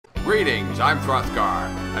Greetings, I'm Throthgar,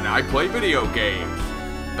 and I play video games.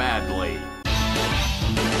 Badly.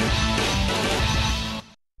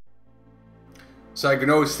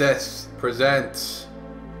 Psygnosis presents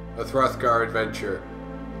a Throthgar adventure.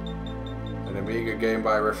 An Amiga game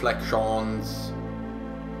by Reflections.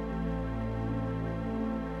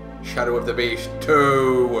 Shadow of the Beast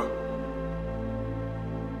 2.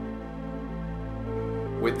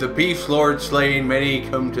 With the Beast Lord slain, many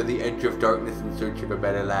come to the edge of darkness in search of a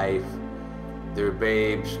better life. Their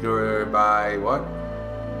babes nearby, what?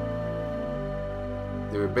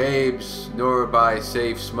 Their babes nearby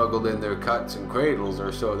safe smuggled in their cots and cradles,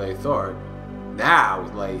 or so they thought. Now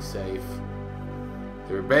lay safe.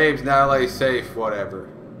 Their babes now lay safe, whatever.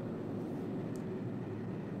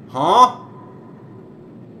 Huh?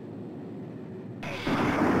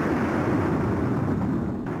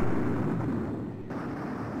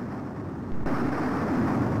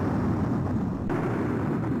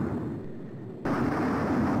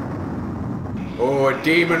 Oh, a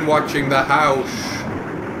demon watching the house.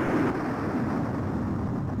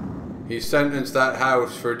 He sentenced that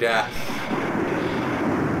house for death.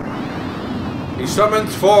 He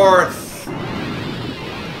summons forth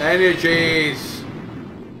energies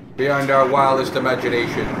beyond our wildest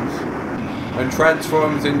imaginations and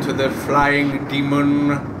transforms into the flying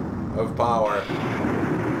demon of power.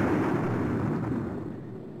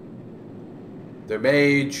 The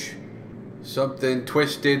mage, something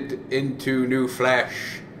twisted into new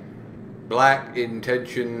flesh. Black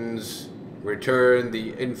intentions return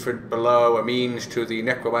the infant below, a means to the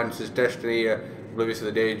necromancer's destiny, oblivious to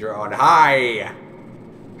the danger on high.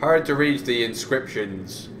 Hard to read the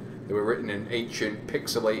inscriptions. They were written in ancient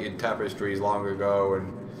pixelated tapestries long ago,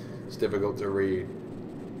 and it's difficult to read.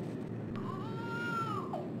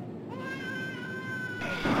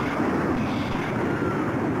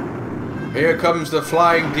 Here comes the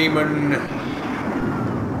flying demon.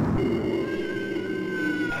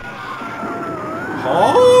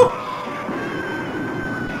 Huh?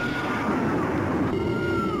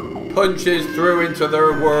 Punches through into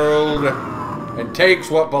their world and takes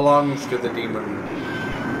what belongs to the demon.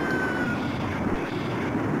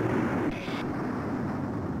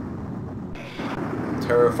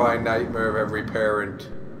 Terrifying nightmare of every parent.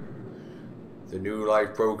 The new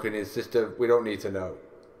life broken is sister. We don't need to know.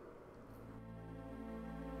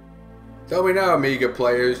 Tell me now, Amiga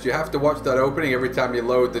players, do you have to watch that opening every time you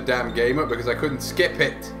load the damn game up? Because I couldn't skip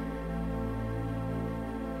it.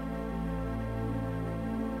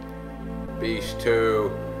 Beast 2.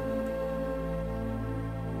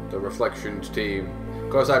 The Reflections team.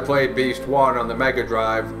 Of course, I played Beast 1 on the Mega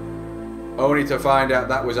Drive, only to find out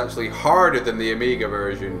that was actually harder than the Amiga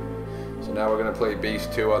version. So now we're going to play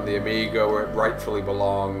Beast 2 on the Amiga, where it rightfully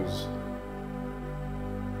belongs.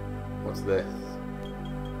 What's this?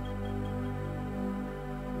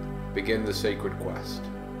 Begin the sacred quest.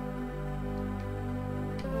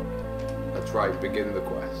 That's right, begin the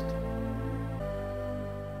quest.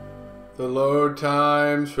 The load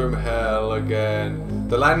times from hell again.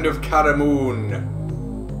 The land of Karamoon.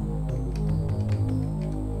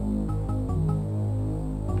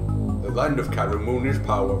 The land of Karamoon is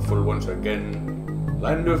powerful once again.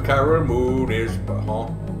 Land of Karamoon is... Huh?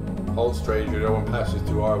 Halt, stranger, no one passes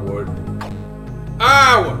through our wood.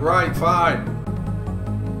 Ow! Right, fine.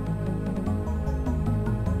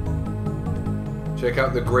 Check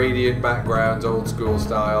out the gradient backgrounds, old school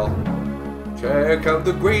style. Check out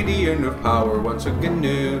the gradient of power once again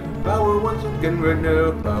new. Power once again right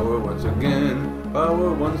now. Power once again.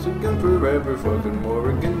 Power once again forever fucking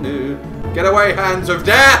more again new. Get away, hands of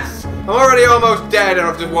death! I'm already almost dead and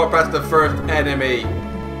I've just walked past the first enemy.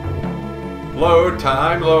 Load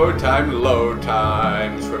time, load time, load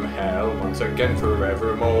times from hell once again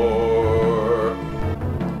forevermore.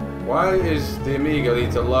 Why is the Amiga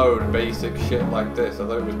need to load basic shit like this? I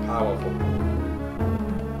thought it was powerful.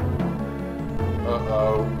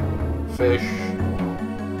 Uh-oh. Fish.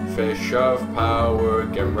 Fish of power.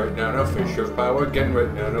 Again right now, no fish of power. Again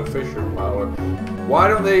right now, no fish of power. Why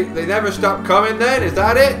don't they never stop coming then? Is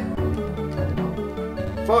that it?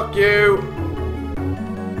 Fuck you.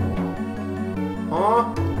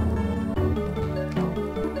 Huh?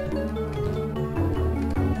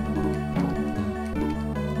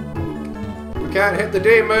 Can't hit the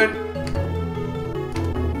demon.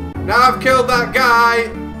 Now I've killed that guy,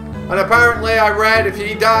 and apparently I read if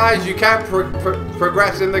he dies you can't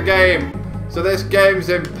progress in the game, so this game's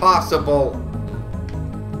impossible.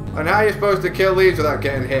 And how are you supposed to kill these without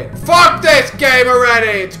getting hit? Fuck this game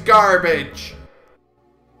already! It's garbage!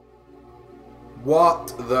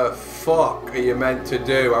 What the fuck are you meant to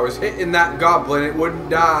do? I was hitting that goblin, it wouldn't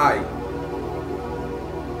die.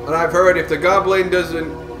 And I've heard if the goblin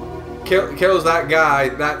doesn't kills that guy,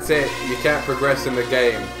 that's it. You can't progress in the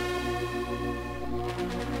game.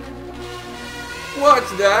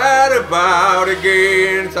 What's that about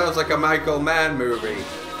again? Sounds like a Michael Mann movie.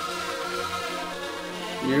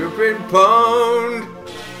 You've been pwned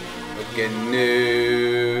again.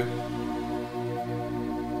 New.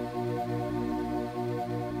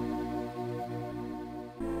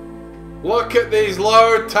 Look at these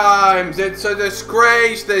load times. It's a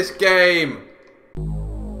disgrace, this game.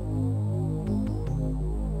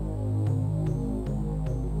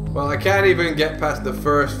 Well, I can't even get past the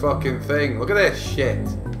first fucking thing. Look at this shit.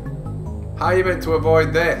 How are you meant to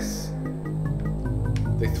avoid this?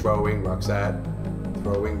 They're throwing rocks at.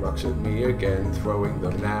 Throwing rocks at me again. Throwing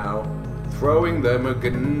them now. Throwing them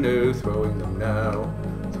again. No, throwing them now.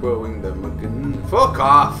 Throwing them again. Fuck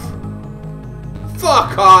off!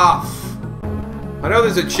 Fuck off! I know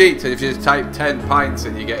there's a cheat if you just type 10 pints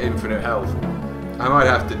and you get infinite health. I might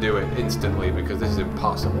have to do it instantly because this is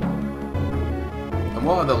impossible. And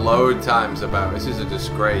what are the load times about? This is a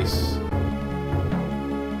disgrace.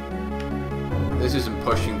 This isn't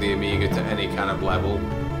pushing the Amiga to any kind of level.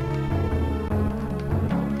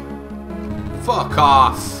 Fuck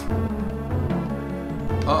off!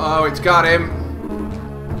 Uh-oh, it's got him.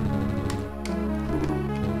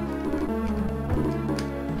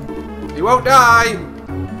 He won't die!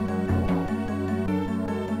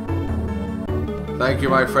 Thank you,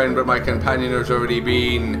 my friend, but my companion has already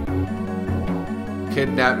been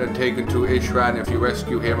kidnapped and taken to Ishran. If you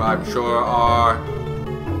rescue him, I'm sure our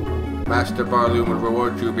Master Barloom will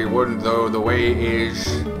reward you. Be warned, though, the way is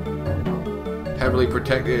heavily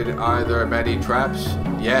protected. Are there many traps?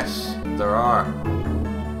 Yes, there are.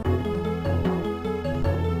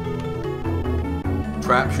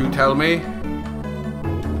 Traps, you tell me?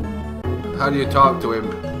 How do you talk to him?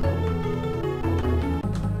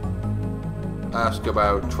 Ask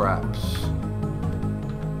about traps.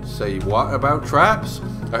 Say what about traps?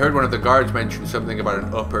 I heard one of the guards mention something about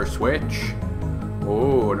an upper switch.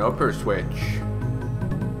 Oh, an upper switch.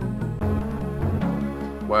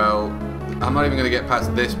 Well, I'm not even going to get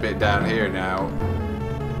past this bit down here now.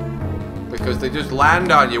 Because they just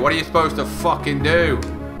land on you. What are you supposed to fucking do?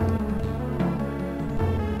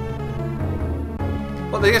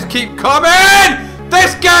 Well, they just keep coming!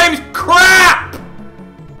 This game's crap!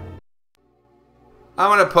 I'm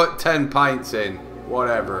gonna put 10 pints in.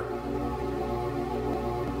 Whatever.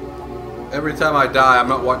 Every time I die, I'm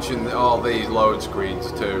not watching all these load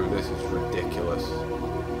screens too. This is ridiculous.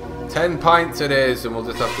 10 pints it is, and we'll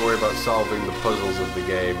just have to worry about solving the puzzles of the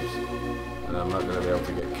games. And I'm not gonna be able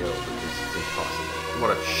to get killed because it's impossible.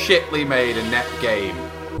 What a shitly made inept game.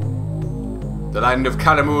 The land of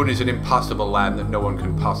Kalamoon is an impossible land that no one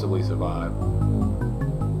can possibly survive.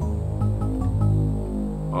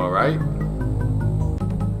 Alright.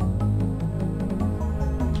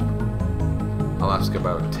 I'll ask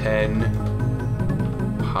about 10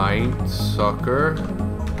 pints, sucker.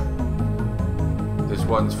 This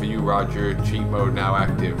one's for you, Roger. Cheat mode now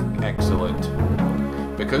active. Excellent.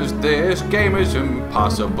 Because this game is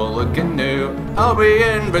impossible again new. I'll be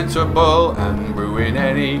invincible and ruin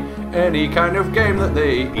any kind of game that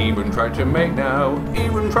they even try to make now.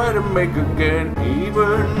 Even try to make again.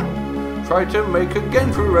 Even try to make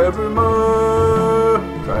again forevermore.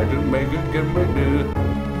 Try to make again right now.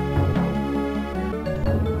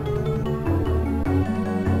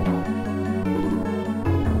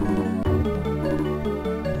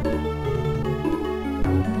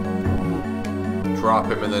 Drop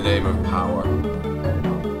him in the name of power.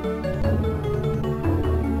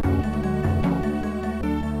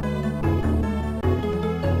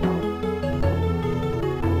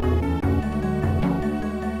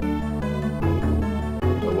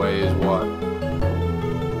 The way is what?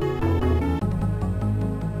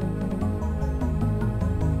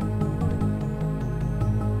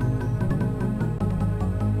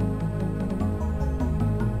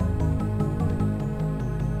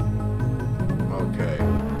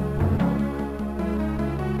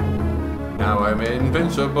 Now I'm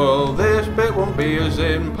invincible, this bit won't be as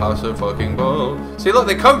impossible. See, look,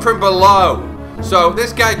 they come from below. So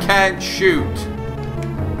this guy can't shoot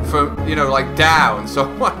from, you know, like down. So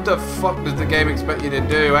what the fuck does the game expect you to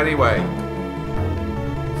do anyway?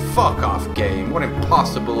 Fuck off, game. What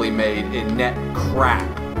impossibly made inept crap.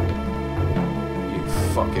 You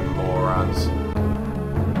fucking morons.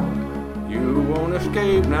 You won't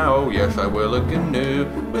escape now, yes I will again new.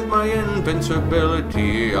 With my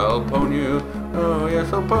invincibility I'll pwn you. Oh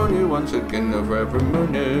yes, I'll pwn you once again forevermore.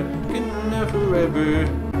 Again forever.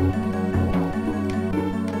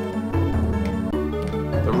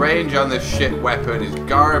 The range on this shit weapon is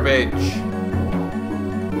garbage.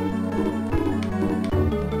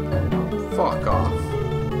 Fuck off.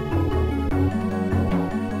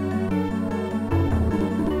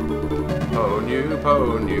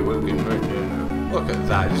 Pony, looking right now. Look at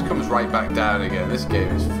that, it just comes right back down again. This game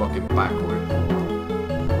is fucking backward.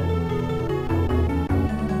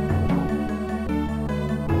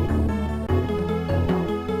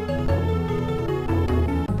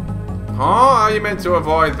 Oh, how are you meant to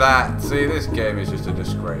avoid that? See, this game is just a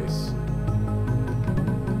disgrace.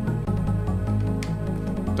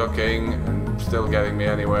 Ducking and still getting me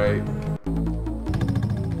anyway.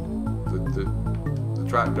 The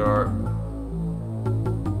trapdoor.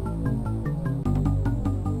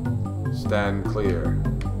 Stand clear.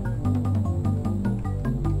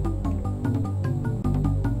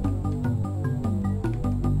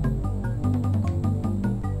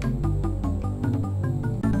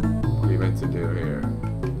 What are you meant to do here?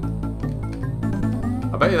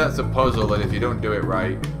 I bet you that's a puzzle, and if you don't do it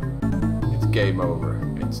right, it's game over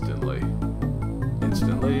instantly.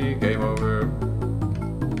 Instantly, game over.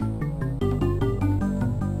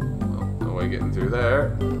 Well, no way getting through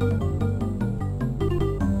there.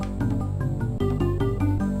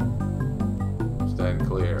 Stand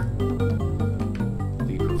clear.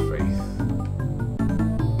 Leap of faith.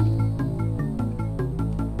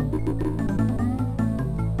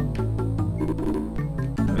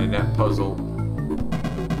 And in that puzzle,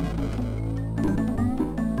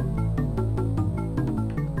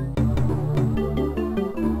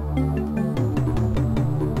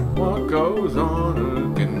 what goes on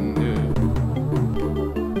again?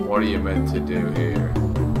 What are you meant to do here?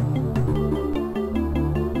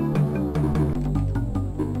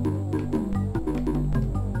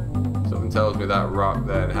 Tells me that rock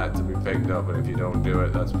then had to be picked up, and if you don't do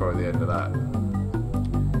it, that's probably the end of that.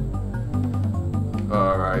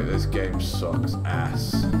 Alright, this game sucks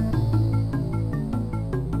ass.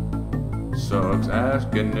 Sucks ass,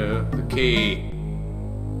 gonna the key.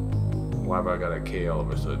 Why have I got a key all of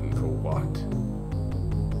a sudden? For what?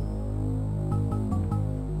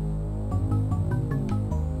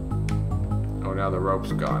 Oh, now the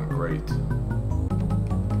rope's gone. Great.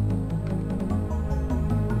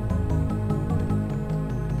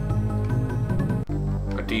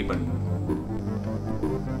 Demon.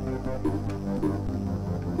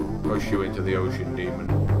 Push you into the ocean, demon.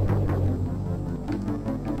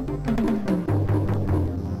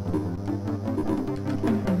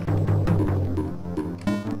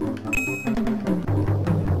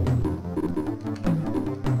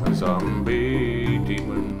 A zombie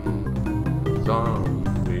demon.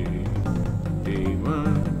 Zombie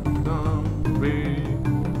demon. Zombie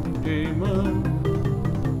demon.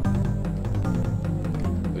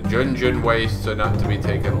 Dungeon wastes are not to be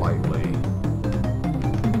taken lightly.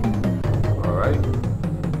 Alright.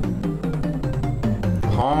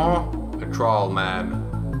 Huh? A troll man.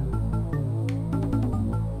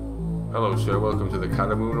 Hello, sir. Welcome to the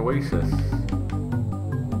Catamoon Oasis.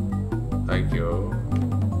 Thank you.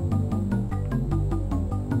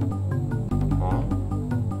 Huh?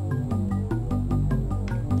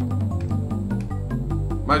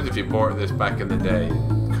 Imagine if you bought this back in the day.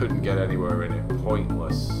 Couldn't get anywhere in it.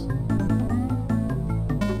 Pointless.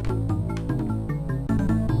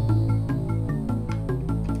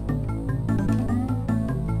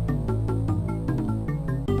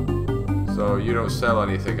 So you don't sell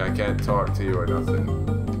anything, I can't talk to you or nothing.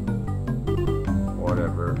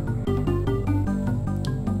 Whatever.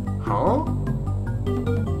 Huh?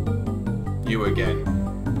 You again.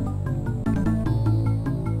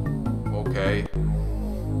 Okay.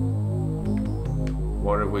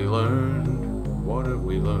 What have we learned? What have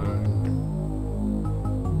we learned?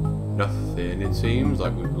 Nothing, it seems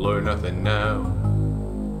like we've learned nothing now.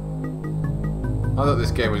 I thought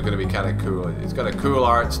this game was going to be kind of cool. It's got a cool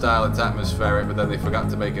art style, it's atmospheric, but then they forgot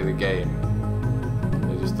to make it a game.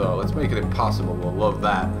 They just thought, let's make it impossible, we'll love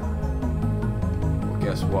that. Well,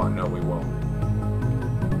 guess what? No, we won't.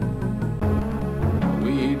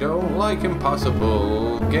 We don't like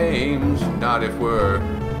impossible games, not if we're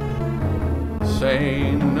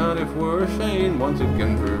sane, not if we're sane. Once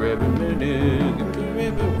again for every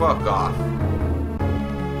minute, fuck off.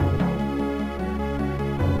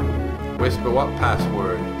 Whisper what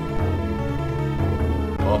password?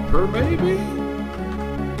 Upper maybe?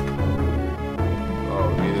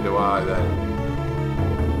 Oh, neither do I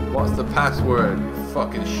then. What's the password, you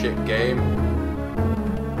fucking shit game?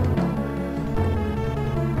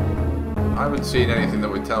 I haven't seen anything that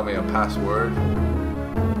would tell me a password.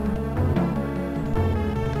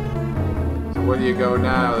 So where do you go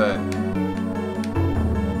now then?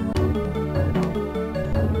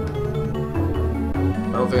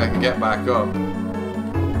 don't think I can get back up.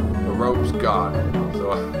 The rope's gone.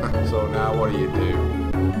 So now what do you do?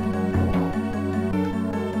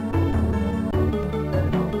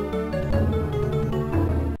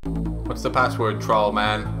 What's the password, troll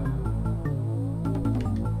man?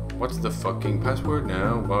 What's the fucking password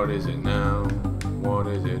now? What is it now? What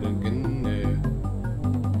is it again?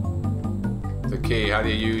 The key, how do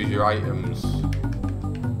you use your items?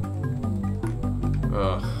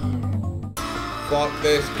 Ugh. Fuck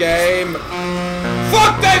this game!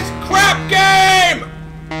 Fuck this crap game!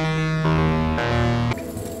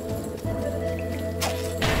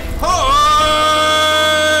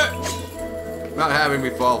 Not having me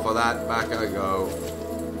fall for that, back I go.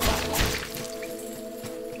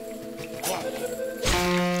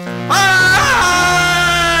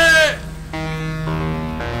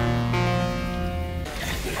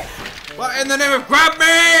 What in the name of grab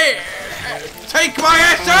me? Take my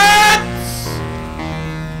essence!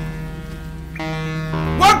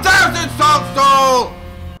 1,000 salt stole!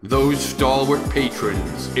 Those stalwart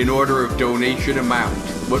patrons, in order of donation amount,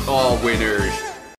 but all winners.